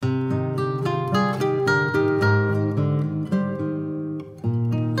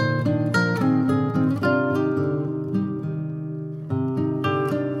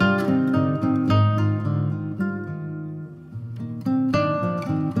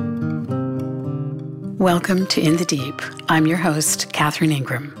Welcome to In the Deep. I'm your host, Catherine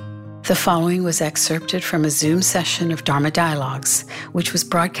Ingram. The following was excerpted from a Zoom session of Dharma Dialogues, which was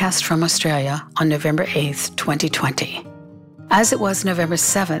broadcast from Australia on November 8th, 2020. As it was November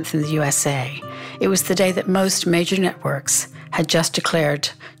 7th in the USA, it was the day that most major networks had just declared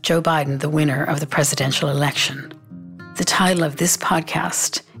Joe Biden the winner of the presidential election. The title of this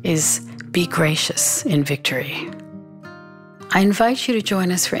podcast is Be Gracious in Victory. I invite you to join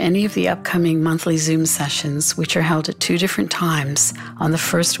us for any of the upcoming monthly Zoom sessions, which are held at 2 different times on the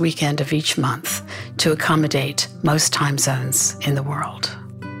first weekend of each month to accommodate most time zones in the world.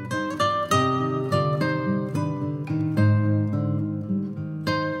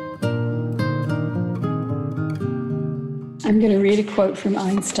 I'm going to read a quote from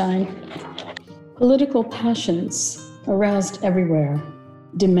Einstein. Political passions, aroused everywhere,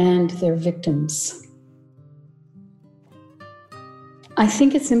 demand their victims. I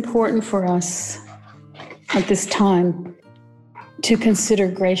think it's important for us at this time to consider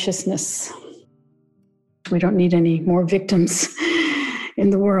graciousness. We don't need any more victims in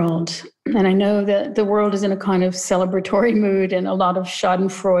the world. And I know that the world is in a kind of celebratory mood and a lot of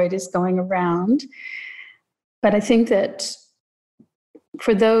schadenfreude is going around. But I think that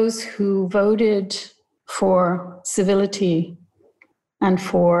for those who voted for civility and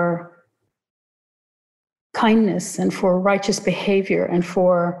for kindness and for righteous behavior and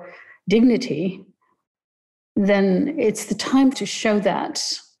for dignity, then it's the time to show that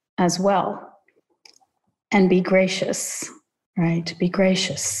as well and be gracious, right? Be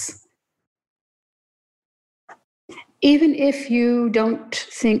gracious. Even if you don't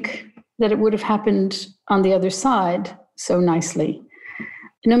think that it would have happened on the other side so nicely,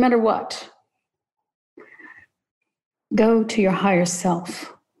 no matter what, go to your higher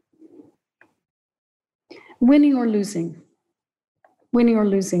self. Winning or losing,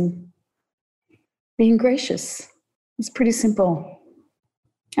 being gracious. It's pretty simple.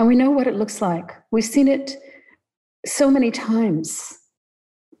 And we know what it looks like. We've seen it so many times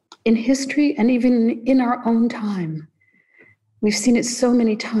in history and even in our own time. We've seen it so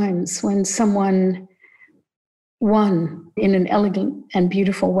many times when someone won in an elegant and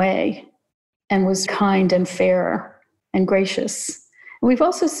beautiful way and was kind and fair and gracious. And we've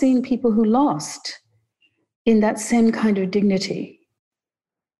also seen people who lost in that same kind of dignity.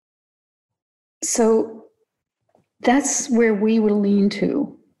 So that's where we will lean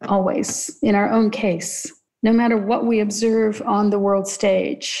to always in our own case, no matter what we observe on the world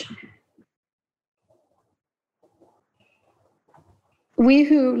stage. We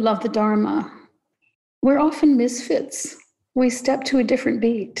who love the Dharma, we're often misfits. We step to a different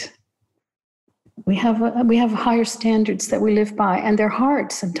beat. We have higher standards that we live by, and they're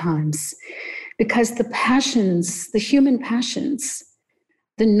hard sometimes. Because the passions, the human passions,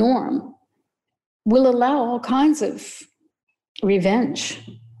 the norm, will allow all kinds of revenge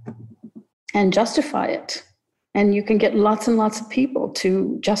and justify it. And you can get lots and lots of people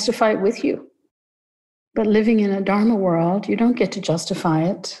to justify it with you. But living in a Dharma world, you don't get to justify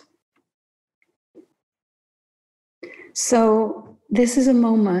it. So this is a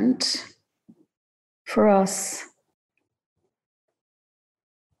moment for us.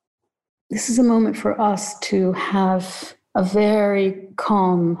 This is a moment for us to have a very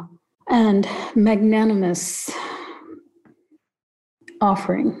calm and magnanimous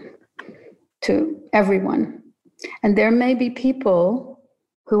offering to everyone. And there may be people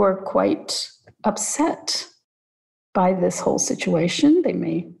who are quite upset by this whole situation. They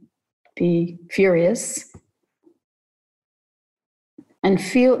may be furious and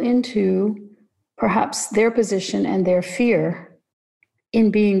feel into perhaps their position and their fear in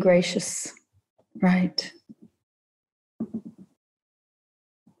being gracious, right?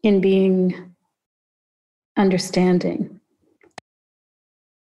 In being understanding.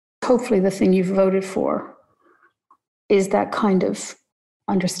 Hopefully the thing you've voted for is that kind of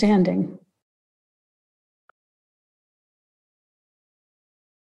understanding.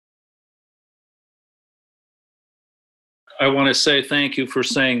 I want to say thank you for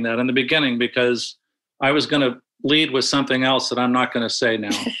saying that in the beginning, because I was going to lead with something else that I'm not going to say now.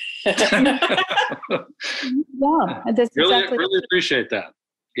 Yeah, that's really appreciate that.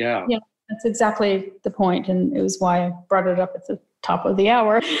 Yeah, that's exactly the point, and it was why I brought it up at the top of the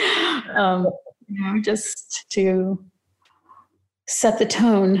hour. Just to set the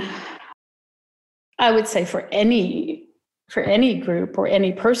tone. I would say for any group or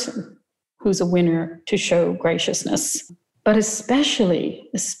any person who's a winner, to show graciousness. But especially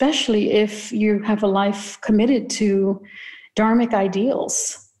if you have a life committed to dharmic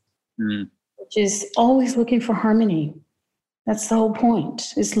ideals, which is always looking for harmony, That's the whole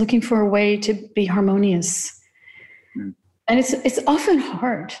point, is looking for a way to be harmonious. Mm. And it's often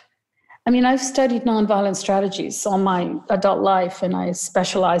hard. I mean, I've studied nonviolent strategies all my adult life, and I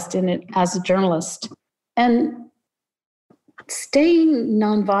specialized in it as a journalist. And staying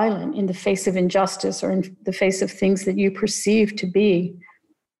nonviolent in the face of injustice, or in the face of things that you perceive to be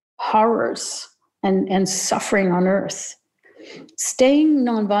horrors and suffering on earth, staying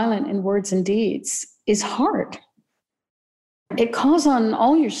nonviolent in words and deeds is hard. It calls on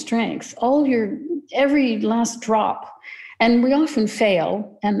all your strength, every last drop. And we often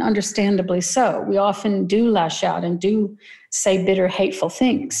fail, and understandably so. We often do lash out and do say bitter, hateful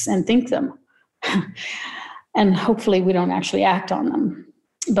things and think them. And hopefully we don't actually act on them.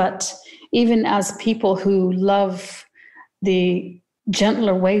 But even as people who love the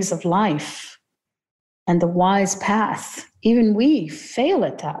gentler ways of life and the wise path, even we fail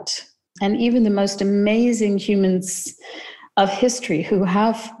at that. And even the most amazing humans of history who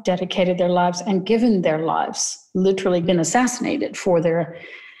have dedicated their lives and given their lives, literally been assassinated for their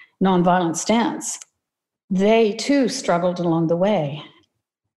nonviolent stance, they too struggled along the way.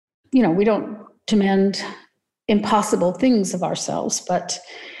 You know, we don't demand impossible things of ourselves, but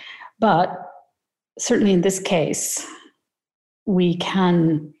certainly in this case, we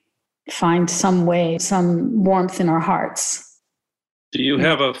can find some way, some warmth in our hearts. Do you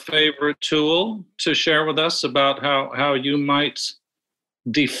have a favorite tool to share with us about how you might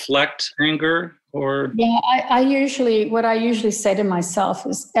deflect anger? Or yeah, what I usually say to myself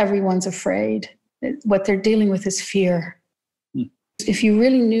is, everyone's afraid. What they're dealing with is fear. If you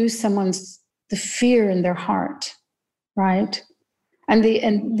really knew the fear in their heart, right?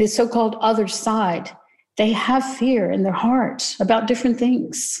 And the so-called other side, they have fear in their heart about different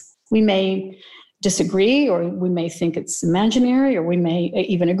things. We may disagree, or we may think it's imaginary, or we may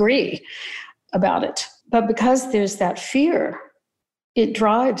even agree about it. But because there's that fear, it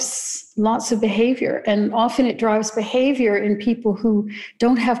drives lots of behavior. And often it drives behavior in people who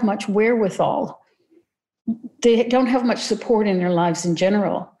don't have much wherewithal. They don't have much support in their lives in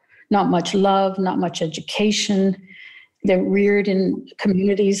general, not much love, not much education. They're reared in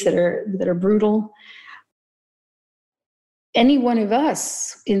communities that are brutal. Any one of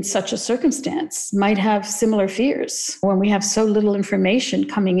us in such a circumstance might have similar fears when we have so little information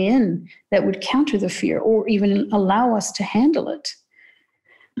coming in that would counter the fear or even allow us to handle it.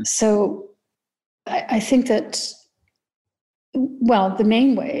 So I think that, well, the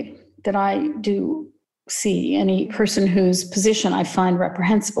main way that I do see any person whose position I find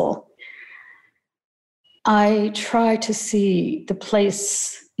reprehensible, I try to see the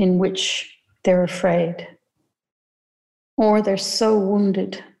place in which they're afraid, or they're so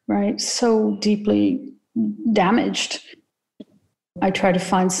wounded, right? So deeply damaged. I try to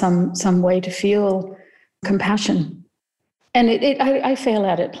find some way to feel compassion. And I fail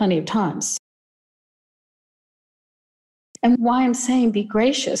at it plenty of times. And why I'm saying be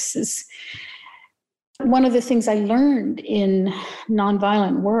gracious is one of the things I learned in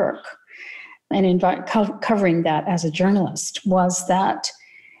nonviolent work and in covering that as a journalist was that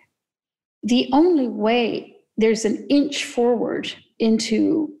the only way there's an inch forward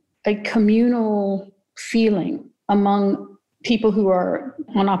into a communal feeling among people who are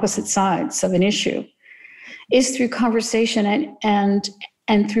on opposite sides of an issue is through conversation and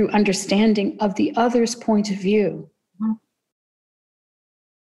through understanding of the other's point of view.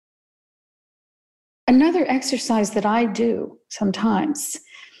 Another exercise that I do sometimes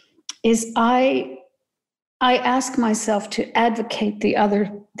is I ask myself to advocate the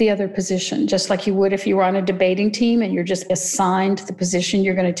other position, just like you would if you were on a debating team and you're just assigned the position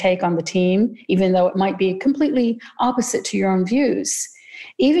you're going to take on the team, even though it might be completely opposite to your own views.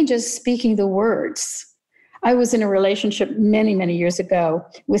 Even just speaking the words. I was in a relationship many, many years ago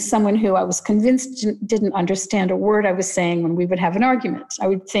with someone who I was convinced didn't understand a word I was saying when we would have an argument. I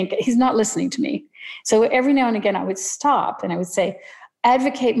would think, he's not listening to me. So every now and again, I would stop and I would say,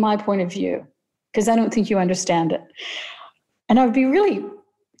 advocate my point of view, because I don't think you understand it. And I would be really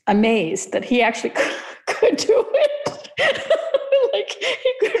amazed that he actually could do it. Like,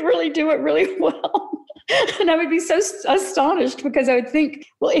 he could really do it really well. And I would be so astonished because I would think,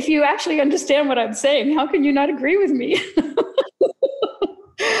 well, if you actually understand what I'm saying, how can you not agree with me?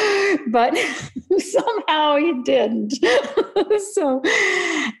 But somehow he didn't. So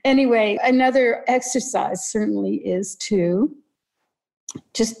anyway, another exercise certainly is to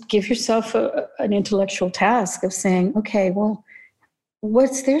just give yourself an intellectual task of saying, okay, well,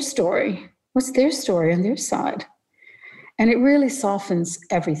 what's their story? What's their story on their side? And it really softens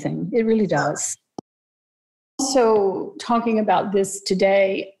everything. It really does. Also, talking about this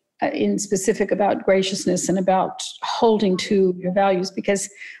today, in specific about graciousness and about holding to your values, because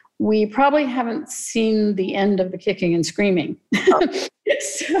we probably haven't seen the end of the kicking and screaming.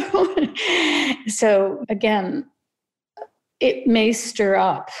 So again, it may stir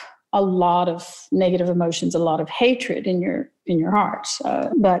up a lot of negative emotions, a lot of hatred in your heart,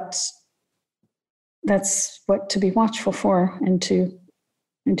 but that's what to be watchful for, and to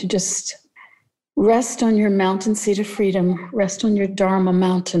just rest on your mountain seat of freedom, rest on your Dharma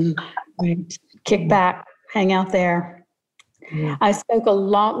mountain, right? Kick back, hang out there. Yeah. I spoke a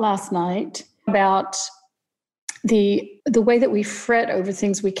lot last night about the way that we fret over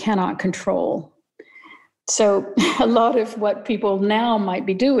things we cannot control. So a lot of what people now might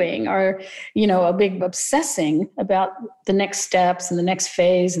be doing are, a big obsessing about the next steps and the next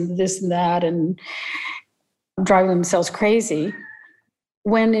phase and this and that, and driving themselves crazy,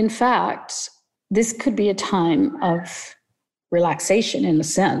 when in fact, this could be a time of relaxation, in a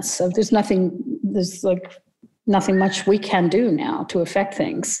sense of there's nothing much we can do now to affect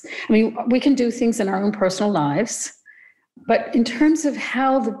things. I mean, we can do things in our own personal lives, but in terms of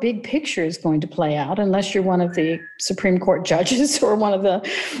how the big picture is going to play out, unless you're one of the Supreme Court judges or one of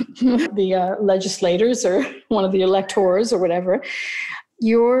the legislators or one of the electors or whatever,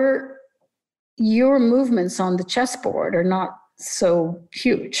 your movements on the chessboard are not so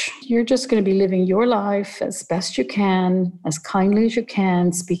huge. You're just going to be living your life as best you can, as kindly as you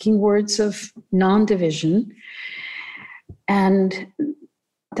can, speaking words of non-division. And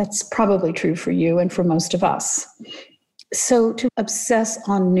that's probably true for you and for most of us. So to obsess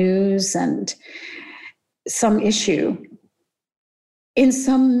on news and some issue in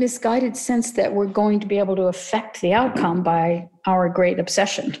some misguided sense that we're going to be able to affect the outcome by our great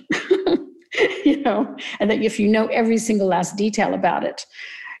obsession, and that if you know every single last detail about it,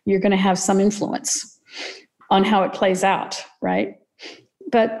 you're going to have some influence on how it plays out, right?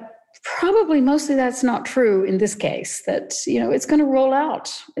 But probably mostly that's not true in this case, that, it's going to roll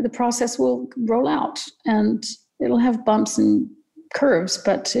out. The process will roll out, and it'll have bumps and curves,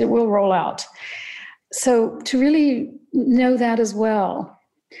 but it will roll out. So to really know that as well,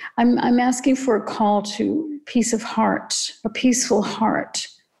 I'm asking for a call to peace of heart, a peaceful heart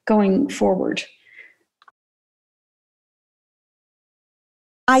going forward.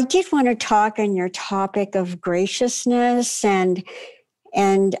 I did want to talk on your topic of graciousness and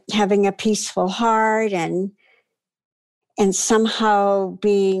having a peaceful heart and somehow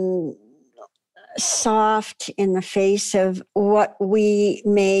being soft in the face of what we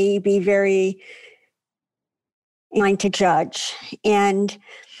may be very inclined to judge. And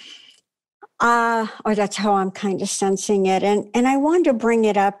or that's how I'm kind of sensing it. And I wanted to bring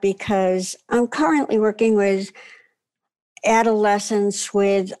it up because I'm currently working with adolescents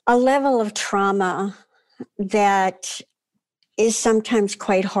with a level of trauma that is sometimes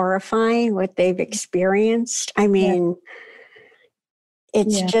quite horrifying, what they've experienced. I mean,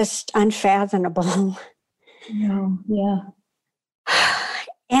 it's just unfathomable. Yeah.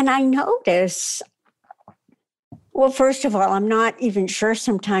 And I notice, well, first of all, I'm not even sure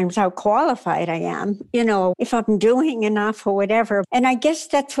sometimes how qualified I am, if I'm doing enough or whatever. And I guess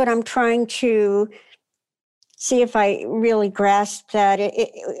that's what I'm trying to see if I really grasp that.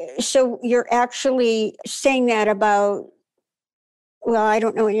 So you're actually saying that about, well, I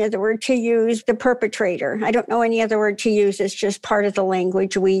don't know any other word to use, the perpetrator. I don't know any other word to use. It's just part of the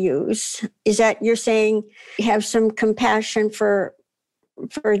language we use. Is that you're saying you have some compassion for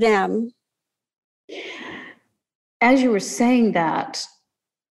them? As you were saying that,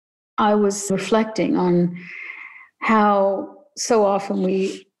 I was reflecting on how so often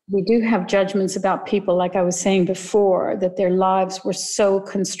we do have judgments about people, like I was saying before, that their lives were so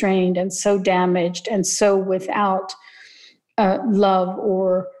constrained and so damaged and so without love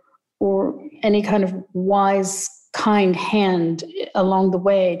or any kind of wise, kind hand along the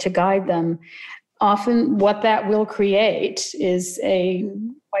way to guide them. Often what that will create is a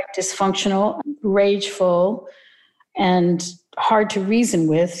quite dysfunctional, rageful, and hard to reason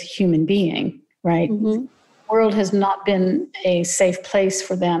with human being, right? Mm-hmm. The world has not been a safe place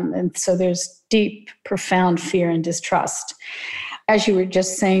for them. And so there's deep, profound fear and distrust. As you were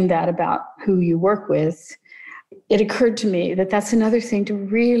just saying that about who you work with, it occurred to me that that's another thing to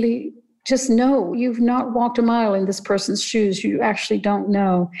really just know. You've not walked a mile in this person's shoes. You actually don't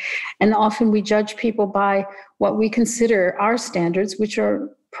know. And often we judge people by what we consider our standards, which are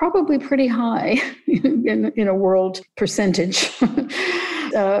probably pretty high in a world percentage.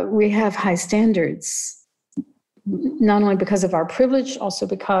 We have high standards, not only because of our privilege, also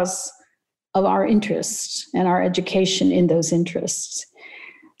because of our interests and our education in those interests.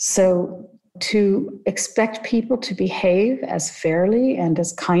 So to expect people to behave as fairly and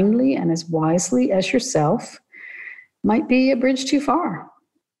as kindly and as wisely as yourself might be a bridge too far.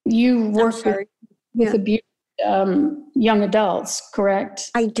 You work with abused young adults,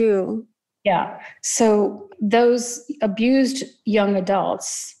 correct? I do. Yeah. So those abused young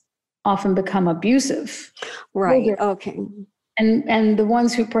adults often become abusive. Right. Okay. And the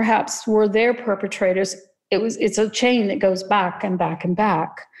ones who perhaps were their perpetrators, it's a chain that goes back and back and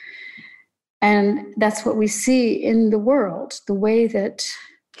back. And that's what we see in the world, the way that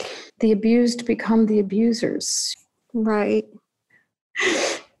the abused become the abusers. Right.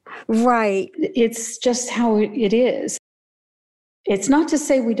 Right. It's just how it is. It's not to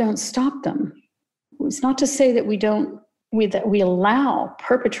say we don't stop them. It's not to say that we allow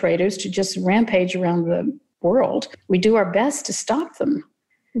perpetrators to just rampage around the world. We do our best to stop them.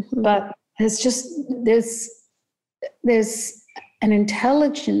 Mm-hmm. But it's just there's an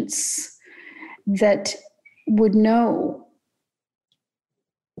intelligence that would know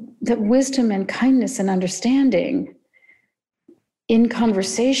that wisdom and kindness and understanding in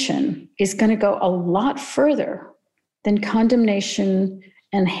conversation is going to go a lot further than condemnation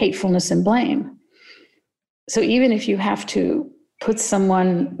and hatefulness and blame. So even if you have to put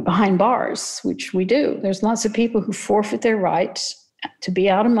someone behind bars, which we do, there's lots of people who forfeit their right to be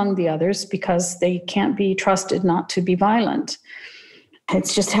out among the others because they can't be trusted not to be violent.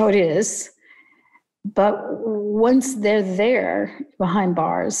 It's just how it is. But once they're there behind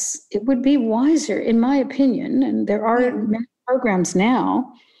bars, it would be wiser, in my opinion, and there are many programs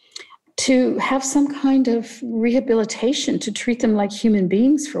now, to have some kind of rehabilitation, to treat them like human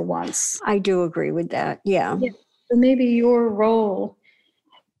beings for once. I do agree with that. Yeah. So maybe your role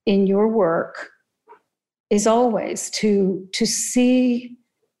in your work is always to see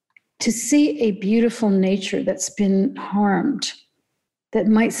a beautiful nature that's been harmed, that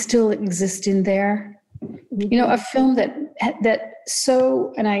might still exist in there. You know, a film that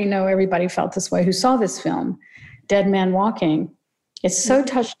so, and I know everybody felt this way who saw this film, Dead Man Walking. It so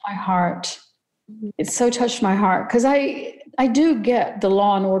touched my heart. It so touched my heart because I do get the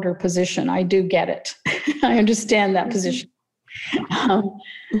law and order position. I do get it. I understand that position. But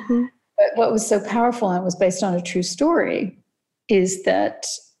what was so powerful, and it was based on a true story, is that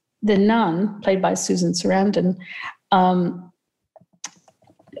the nun, played by Susan Sarandon,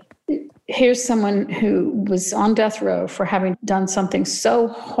 here's someone who was on death row for having done something so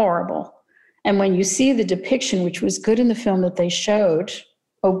horrible. And when you see the depiction, which was good in the film that they showed,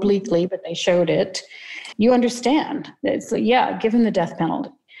 obliquely, but they showed it, you understand that it's like, yeah, give him the death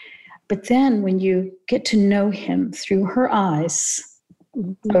penalty. But then when you get to know him through her eyes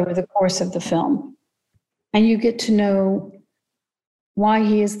over the course of the film, and you get to know why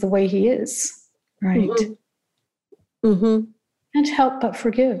he is the way he is, right? Can't help but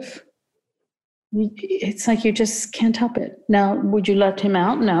forgive. It's like you just can't help it. Now, would you let him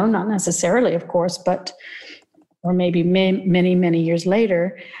out? No, not necessarily, of course, but, or maybe many, many years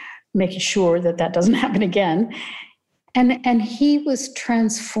later, making sure that doesn't happen again. And he was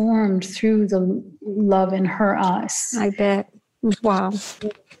transformed through the love in her eyes. I bet. Wow.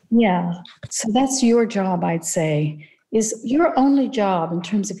 Yeah. So that's your job, I'd say, is your only job in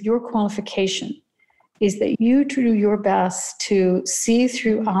terms of your qualification is that you do your best to see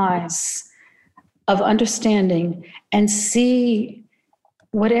through eyes of understanding and see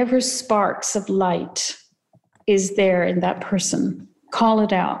whatever sparks of light is there in that person. Call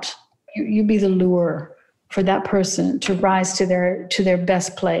it out. You be the lure for that person to rise to their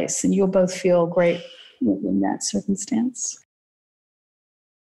best place, and you'll both feel great in that circumstance.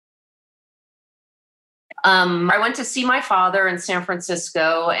 I went to see my father in San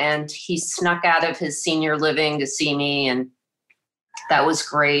Francisco, and he snuck out of his senior living to see me, and that was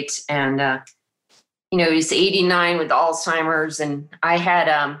great. And he's 89 with Alzheimer's, and I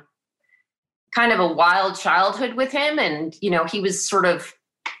had kind of a wild childhood with him. And, he was sort of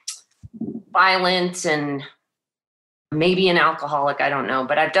violent and maybe an alcoholic, I don't know.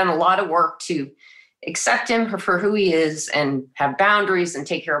 But I've done a lot of work to accept him for who he is and have boundaries and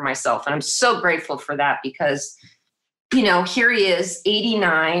take care of myself. And I'm so grateful for that because, here he is,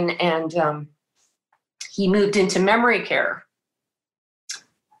 89, and he moved into memory care.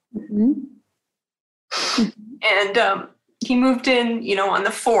 Mm-hmm. And he moved in, on the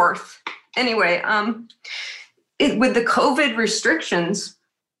 4th. Anyway, with the COVID restrictions,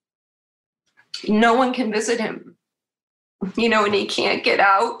 no one can visit him, and he can't get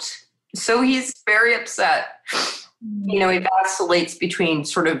out. So he's very upset. He vacillates between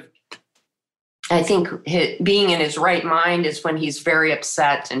sort of, I think being in his right mind is when he's very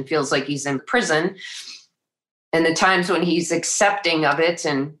upset and feels like he's in prison. And the times when he's accepting of it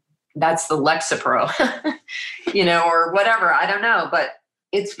and that's the Lexapro, or whatever. I don't know, but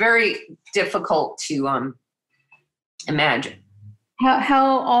it's very difficult to imagine.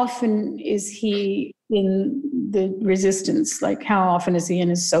 How often is he in the resistance? Like, how often is he in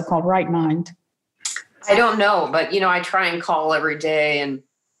his so-called right mind? I don't know, but, I try and call every day, and,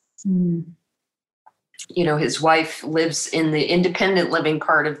 his wife lives in the independent living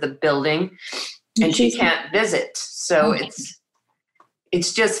part of the building, and she can't visit. So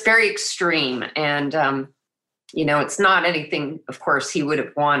it's just very extreme. And, it's not anything, of course, he would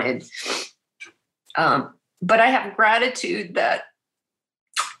have wanted. But I have gratitude that,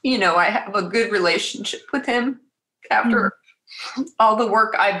 I have a good relationship with him after all the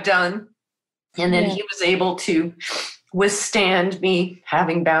work I've done. And then he was able to withstand me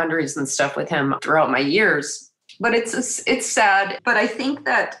having boundaries and stuff with him throughout my years. But it's sad. But I think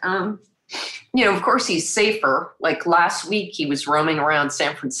that, of course, he's safer. Like last week, he was roaming around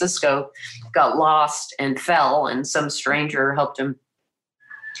San Francisco, got lost and fell, and some stranger helped him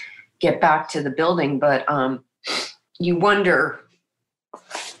get back to the building. But you wonder.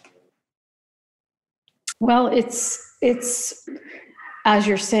 Well, it's as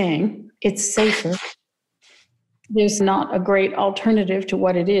you're saying, it's safer. There's not a great alternative to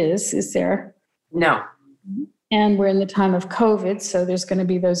what it is there? No. And we're in the time of COVID, so there's going to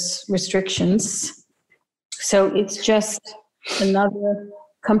be those restrictions. So it's just another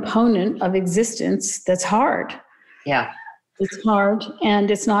component of existence that's hard. Yeah. It's hard,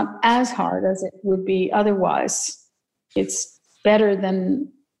 and it's not as hard as it would be otherwise. It's better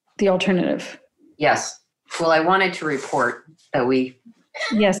than the alternative. Yes. Well, I wanted to report that we...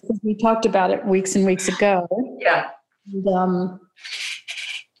 Yes, we talked about it weeks and weeks ago. Yeah. And,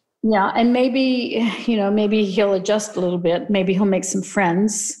 and maybe he'll adjust a little bit. Maybe he'll make some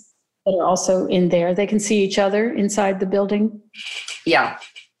friends that are also in there. They can see each other inside the building. Yeah.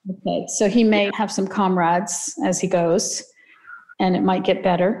 Okay, so he may have some comrades as he goes, and it might get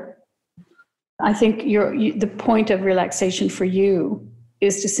better. I think the point of relaxation for you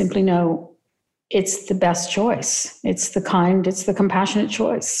is to simply know it's the best choice. It's the compassionate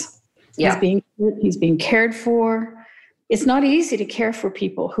choice. Yeah. He's being cared for. It's not easy to care for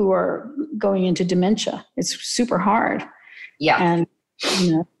people who are going into dementia. It's super hard. Yeah. And,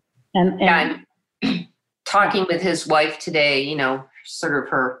 I'm talking with his wife today, sort of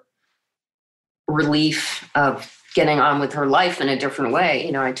her relief of getting on with her life in a different way.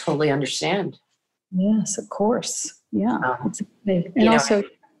 I totally understand. Yes, of course. Yeah. And also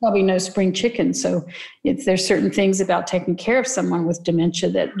probably no spring chicken. So there's certain things about taking care of someone with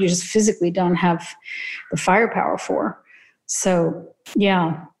dementia that you just physically don't have the firepower for. So,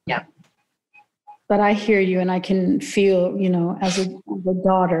 yeah. Yeah. But I hear you, and I can feel, as a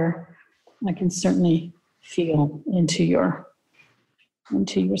daughter, I can certainly feel into your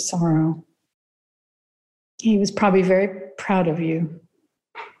sorrow. He was probably very proud of you.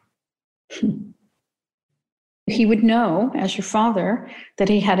 He would know, as your father, that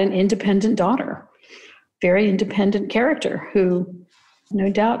he had an independent daughter, very independent character, who no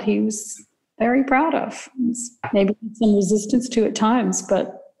doubt he was very proud of. Maybe some resistance to at times,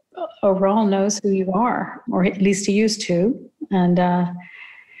 but overall knows who you are, or at least he used to. And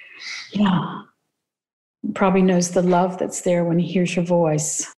probably knows the love that's there when he hears your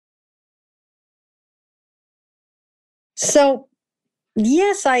voice. So,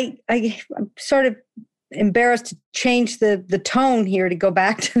 yes, I'm sort of embarrassed to change the tone here to go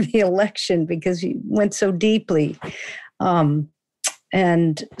back to the election because you went so deeply.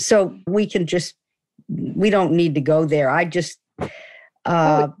 And so we don't need to go there. I just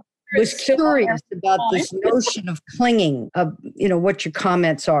was curious about this notion of clinging, of, what your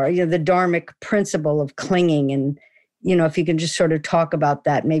comments are, the Dharmic principle of clinging. And, if you can just sort of talk about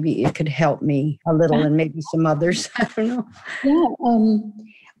that, maybe it could help me a little and maybe some others. I don't know. Yeah.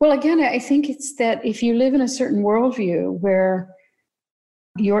 Well, again, I think it's that if you live in a certain worldview where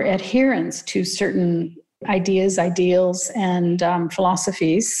your adherence to certain ideas, ideals, and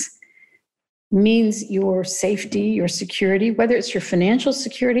philosophies means your safety, your security, whether it's your financial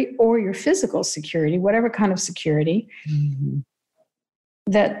security or your physical security, whatever kind of security,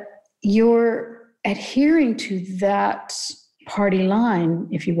 that you're adhering to that party line,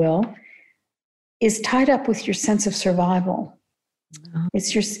 if you will, is tied up with your sense of survival.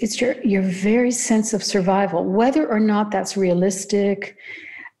 It's your very sense of survival, whether or not that's realistic,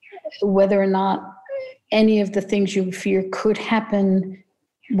 whether or not any of the things you fear could happen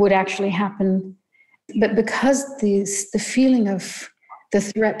would actually happen. But because the feeling of the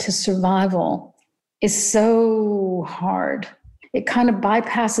threat to survival is so hard, it kind of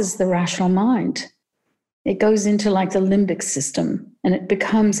bypasses the rational mind. It goes into like the limbic system. and it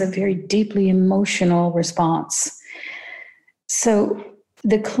becomes a very deeply emotional response. So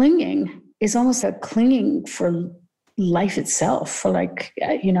the clinging is almost a clinging for life itself, for like,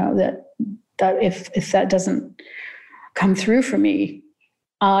 that if that doesn't come through for me,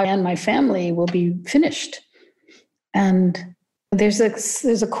 I and my family will be finished. And there's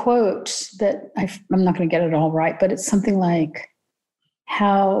a quote that I'm not going to get it all right, but it's something like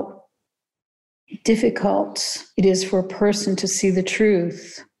how difficult it is for a person to see the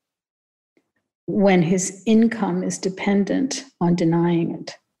truth when his income is dependent on denying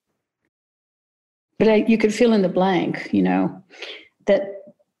it. But you could fill in the blank, that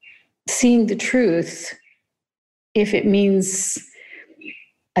seeing the truth, if it means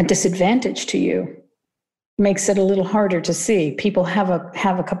a disadvantage to you, makes it a little harder to see. People have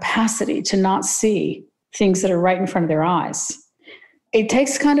a capacity to not see things that are right in front of their eyes. It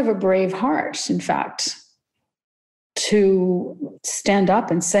takes kind of a brave heart, in fact, to stand up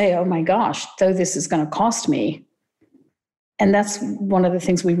and say, oh my gosh, though this is going to cost me. And that's one of the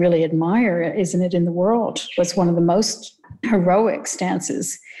things we really admire, isn't it, in the world? What's one of the most heroic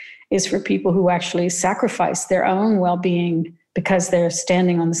stances is for people who actually sacrifice their own well-being because they're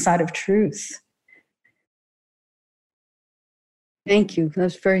standing on the side of truth. Thank you.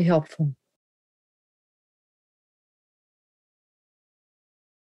 That's very helpful.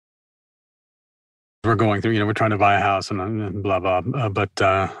 We're going through, we're trying to buy a house and blah, blah. But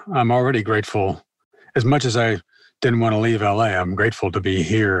I'm already grateful. As much as I didn't want to leave LA, I'm grateful to be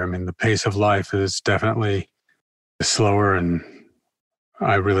here. I mean, the pace of life is definitely slower, and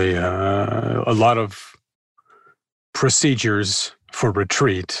I really, a lot of procedures for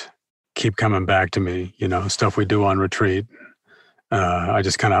retreat keep coming back to me, stuff we do on retreat. I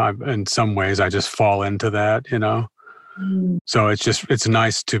just kind of, in some ways, I just fall into that, So it's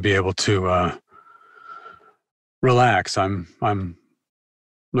nice to be able to relax. I'm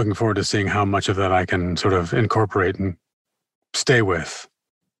looking forward to seeing how much of that I can sort of incorporate and stay with.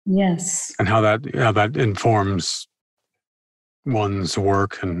 Yes. And how that informs one's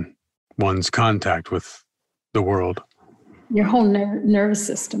work and one's contact with the world. Your whole nervous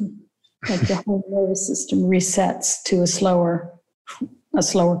system, like the whole nervous system resets to a slower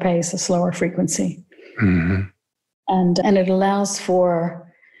pace, a slower frequency. Mm-hmm. And it allows for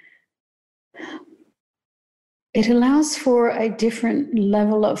a different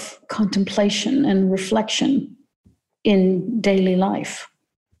level of contemplation and reflection in daily life.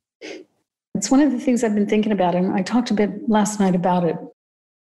 It's one of the things I've been thinking about, and I talked a bit last night about it.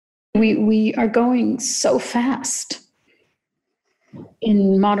 We are going so fast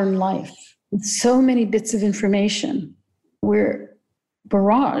in modern life with so many bits of information. We're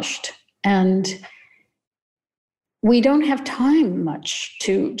barraged, and we don't have time much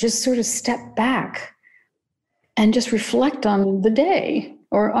to just sort of step back and just reflect on the day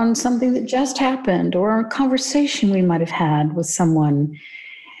or on something that just happened or a conversation we might have had with someone,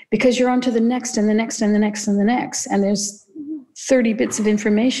 because you're on to the next and the next and the next and the next. And there's 30 bits of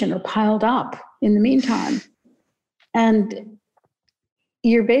information are piled up in the meantime. And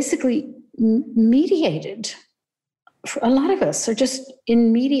you're basically mediated. A lot of us are just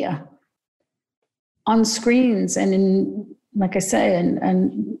in media, on screens and in, like I say,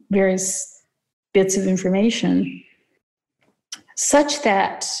 and various bits of information, such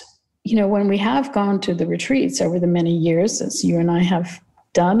that, when we have gone to the retreats over the many years, as you and I have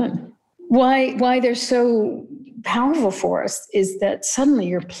done, and why they're so powerful for us is that suddenly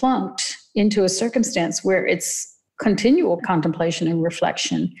you're plunked into a circumstance where it's continual contemplation and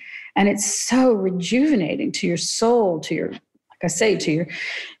reflection, and it's so rejuvenating to your soul, to your, like I say, to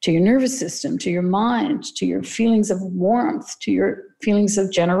your nervous system, to your mind, to your feelings of warmth, to your feelings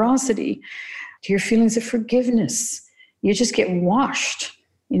of generosity, to your feelings of forgiveness. You just get washed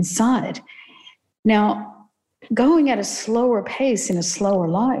inside. Now, going at a slower pace in a slower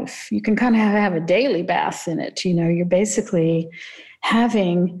life, you can kind of have a daily bath in it. You're basically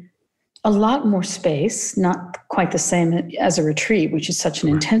having a lot more space, not quite the same as a retreat, which is such an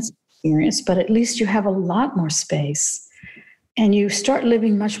intense experience, but at least you have a lot more space. And you start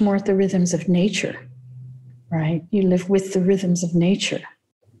living much more at the rhythms of nature, right? You live with the rhythms of nature.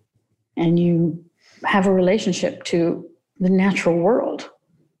 And you have a relationship to the natural world.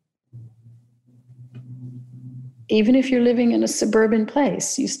 Even if you're living in a suburban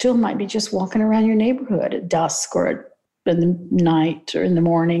place, you still might be just walking around your neighborhood at dusk or in the night or in the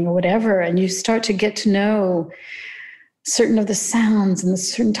morning or whatever, and you start to get to know certain of the sounds and the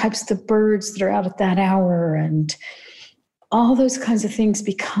certain types of the birds that are out at that hour, and all those kinds of things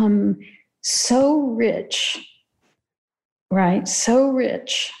become so rich, right? So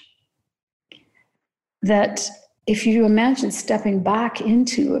rich that if you imagine stepping back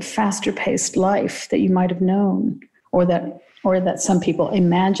into a faster paced life that you might have known, or that some people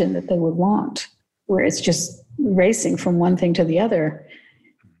imagine that they would want, where it's just racing from one thing to the other,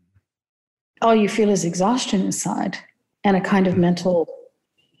 all you feel is exhaustion inside and a kind of mental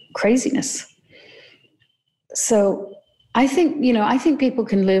craziness. So I think people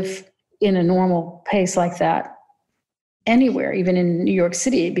can live in a normal pace like that anywhere, even in New York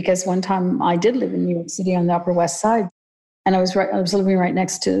City, because one time I did live in New York City on the Upper West Side, and I was living right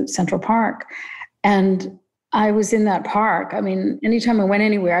next to Central Park. And I was in that park. I mean, anytime I went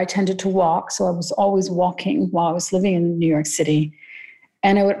anywhere, I tended to walk. So I was always walking while I was living in New York City.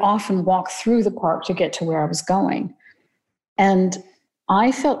 And I would often walk through the park to get to where I was going. And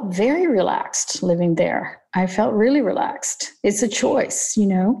I felt very relaxed living there. I felt really relaxed. It's a choice,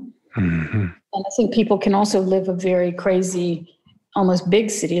 Mm-hmm. And I think people can also live a very crazy, almost big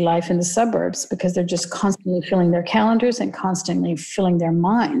city life in the suburbs because they're just constantly filling their calendars and constantly filling their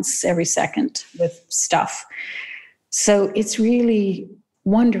minds every second with stuff. So it's really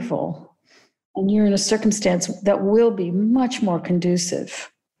wonderful. And you're in a circumstance that will be much more conducive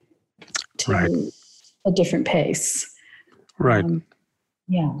to a different pace. Right.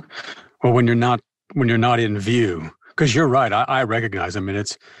 Yeah. Well, when you're not in view, because you're right, I recognize. I mean,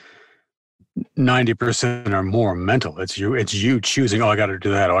 it's 90% or more mental. It's you choosing. Oh, I got to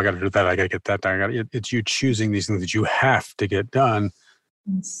do that. Oh, I got to do that. I got to get that done. It's you choosing these things that you have to get done.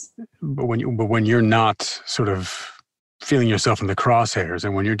 Yes. But when you're not sort of feeling yourself in the crosshairs,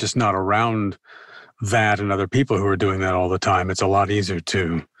 and when you're just not around that and other people who are doing that all the time, it's a lot easier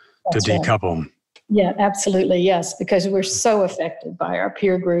to decouple. Right. Yeah, absolutely. Yes, because we're so affected by our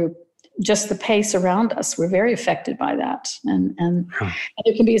peer group, just the pace around us. We're very affected by that. And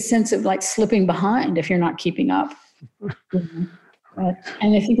there can be a sense of like slipping behind if you're not keeping up. And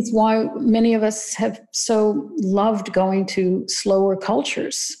I think it's why many of us have so loved going to slower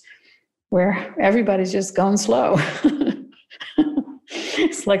cultures where everybody's just going slow.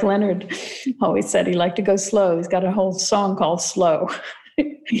 It's like Leonard always said he liked to go slow. He's got a whole song called Slow.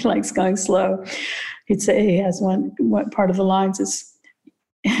 He likes going slow. He'd say he has one part of the lines is,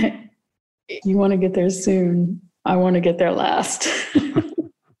 you want to get there soon. I want to get there last.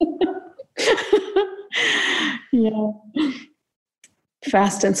 Yeah.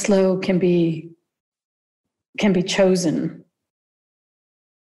 Fast and slow can be chosen.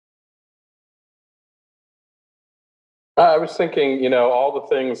 I was thinking, all the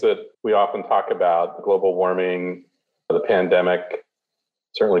things that we often talk about, global warming, the pandemic,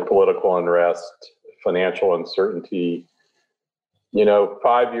 certainly political unrest, financial uncertainty,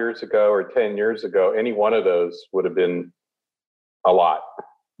 5 years ago or 10 years ago, any one of those would have been a lot.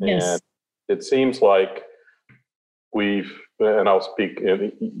 Yes. And it seems like and I'll speak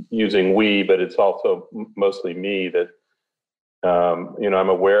using we, but it's also mostly me that, I'm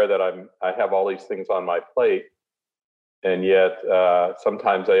aware that I have all these things on my plate, and yet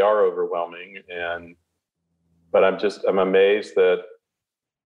sometimes they are overwhelming. But I'm amazed that,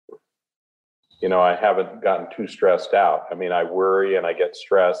 I haven't gotten too stressed out. I mean, I worry and I get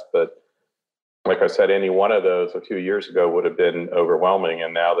stressed, but like I said, any one of those a few years ago would have been overwhelming.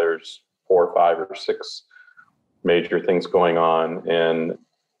 And now there's 4 or 5 or 6 major things going on. And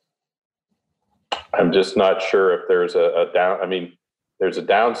I'm just not sure if there's there's a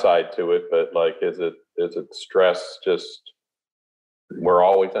downside to it, but like, is it stress just, we're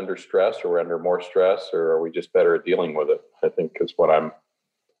always under stress, or we're under more stress, or are we just better at dealing with it? I think is what I'm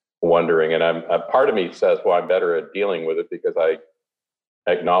wondering. And part of me says, well, I'm better at dealing with it because I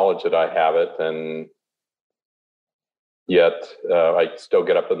acknowledge that I have it, and yet I still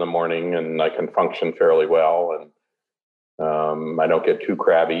get up in the morning and I can function fairly well, and I don't get too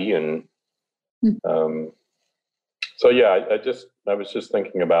crabby. And so, yeah, I was just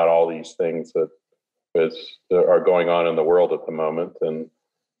thinking about all these things that are going on in the world at the moment, and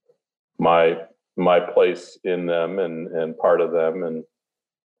my place in them and part of them. And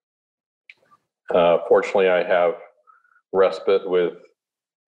fortunately, I have respite with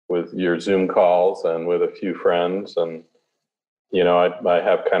your Zoom calls and with a few friends, and I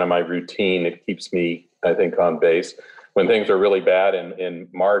have kind of my routine. It keeps me, I think, on base. When things are really bad in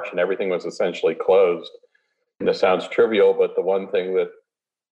March and everything was essentially closed, and this sounds trivial, but the one thing that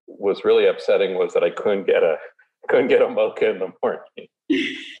was really upsetting was that I couldn't get a mocha in the morning.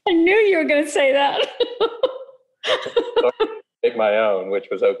 I knew you were going to say that. So I make my own, which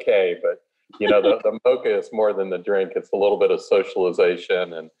was okay, but the mocha is more than the drink. It's a little bit of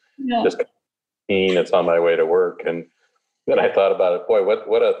socialization and just caffeine. It's on my way to work. And then I thought about it. Boy,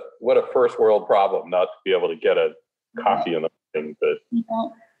 what a first world problem not to be able to get a coffee in the morning. But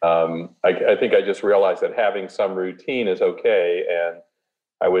I think I just realized that having some routine is okay, and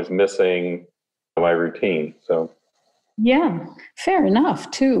I was missing my routine. So. Yeah, fair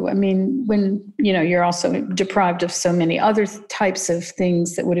enough, too. I mean, when, you're also deprived of so many other types of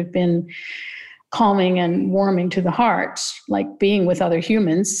things that would have been calming and warming to the heart, like being with other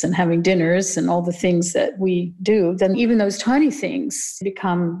humans and having dinners and all the things that we do, then even those tiny things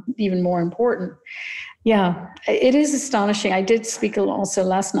become even more important. Yeah, it is astonishing. I did speak also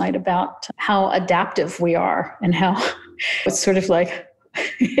last night about how adaptive we are and how it's sort of like,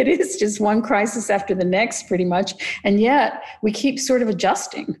 it is just one crisis after the next, pretty much. And yet we keep sort of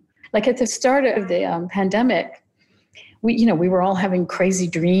adjusting. Like at the start of the pandemic, we were all having crazy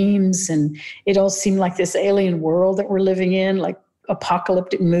dreams, and it all seemed like this alien world that we're living in, like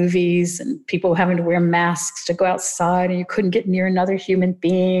apocalyptic movies and people having to wear masks to go outside, and you couldn't get near another human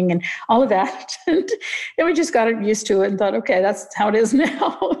being and all of that. And then we just got used to it and thought, okay, that's how it is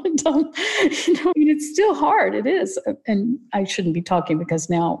now. And, it's still hard. It is. And I shouldn't be talking because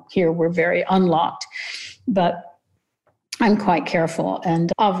now here we're very unlocked, but I'm quite careful.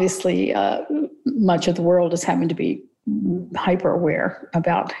 And obviously much of the world is having to be hyper aware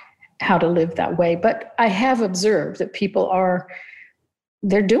about how to live that way. But I have observed that people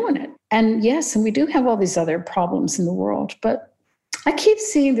they're doing it. And yes, and we do have all these other problems in the world, but I keep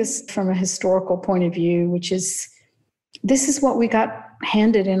seeing this from a historical point of view, which is, this is what we got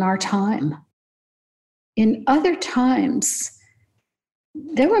handed in our time. In other times,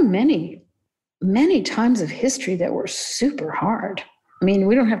 there were many, many times of history that were super hard. I mean,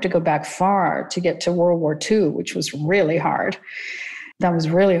 we don't have to go back far to get to World War II, which was really hard. That was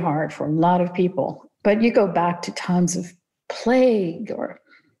really hard for a lot of people. But you go back to times of plague or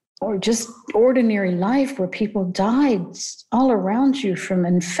just ordinary life where people died all around you from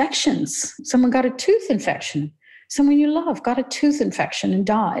infections. Someone got a tooth infection. Someone you love got a tooth infection and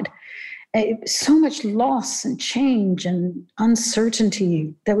died. So much loss and change and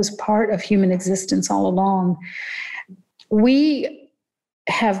uncertainty that was part of human existence all along. We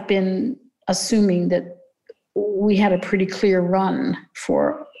have been assuming that we had a pretty clear run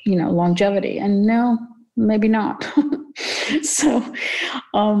for, longevity. And no, maybe not. So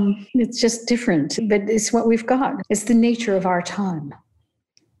it's just different, but it's what we've got. It's the nature of our time.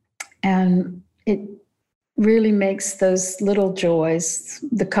 And it really makes those little joys,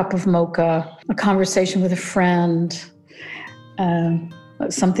 the cup of mocha, a conversation with a friend,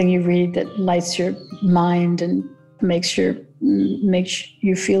 something you read that lights your mind and makes you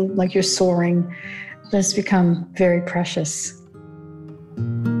feel like you're soaring, that's become very precious.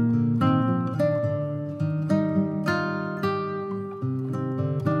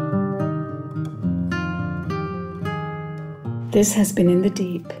 This has been In the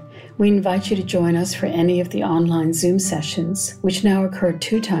Deep. We invite you to join us for any of the online Zoom sessions, which now occur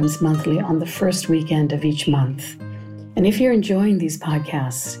 2 times monthly on the first weekend of each month. And if you're enjoying these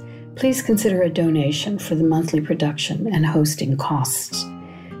podcasts, please consider a donation for the monthly production and hosting costs.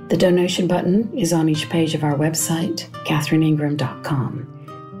 The donation button is on each page of our website,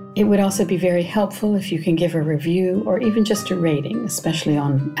 katherineingram.com. It would also be very helpful if you can give a review or even just a rating, especially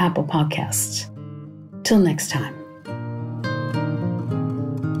on Apple Podcasts. Till next time.